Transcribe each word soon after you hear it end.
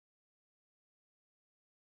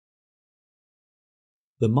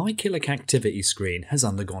The myKillik activity screen has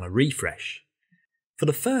undergone a refresh. For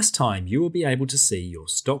the first time, you will be able to see your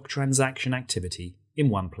stock transaction activity in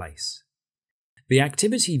one place. The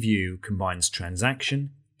activity view combines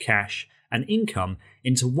transaction, cash, and income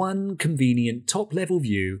into one convenient top-level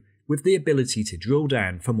view with the ability to drill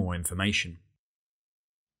down for more information.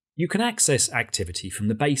 You can access activity from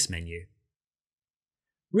the base menu.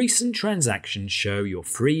 Recent transactions show your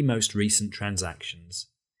 3 most recent transactions.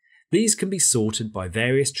 These can be sorted by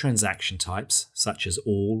various transaction types such as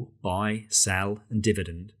all, buy, sell, and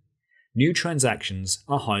dividend. New transactions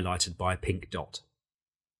are highlighted by a pink dot.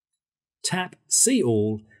 Tap See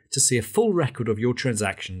All to see a full record of your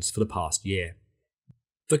transactions for the past year.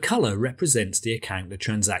 The colour represents the account the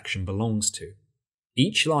transaction belongs to.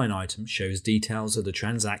 Each line item shows details of the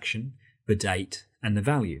transaction, the date, and the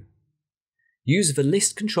value. Use the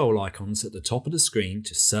list control icons at the top of the screen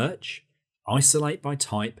to search, isolate by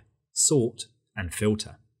type, sort, and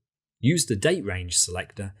filter. Use the date range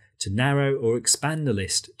selector to narrow or expand the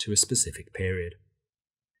list to a specific period.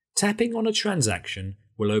 Tapping on a transaction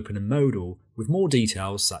will open a modal with more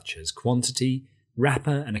details such as quantity,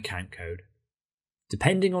 wrapper, and account code.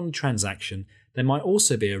 Depending on the transaction, there might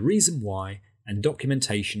also be a reason why and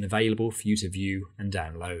documentation available for you to view and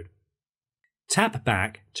download. Tap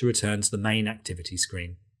back to return to the main activity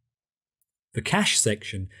screen. The cash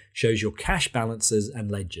section shows your cash balances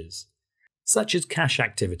and ledgers, such as cash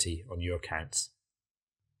activity on your accounts.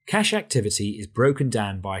 Cash activity is broken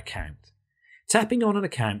down by account. Tapping on an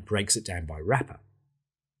account breaks it down by wrapper.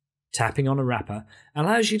 Tapping on a wrapper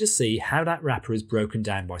allows you to see how that wrapper is broken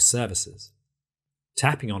down by services.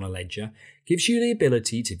 Tapping on a ledger gives you the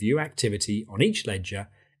ability to view activity on each ledger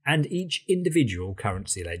and each individual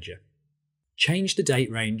currency ledger. Change the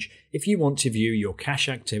date range if you want to view your cash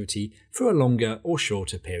activity for a longer or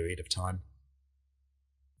shorter period of time.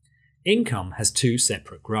 Income has 2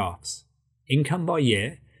 separate graphs. Income by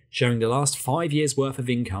year, showing the last 5 years' worth of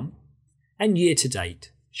income, and year to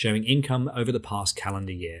date, showing income over the past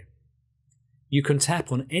calendar year. You can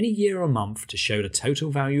tap on any year or month to show the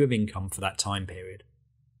total value of income for that time period.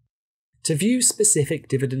 To view specific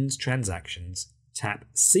dividends transactions, tap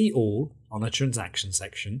See All on a transaction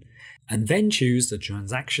section and then choose the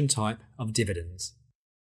transaction type of dividends.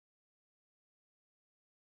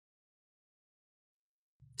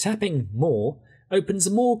 Tapping More opens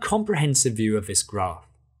a more comprehensive view of this graph.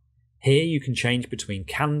 Here you can change between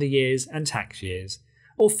calendar years and tax years,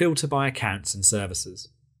 or filter by accounts and services.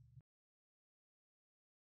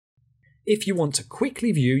 If you want to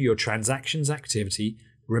quickly view your transactions activity,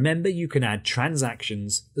 remember you can add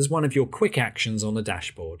transactions as one of your quick actions on the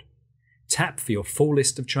dashboard. Tap for your full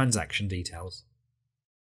list of transaction details.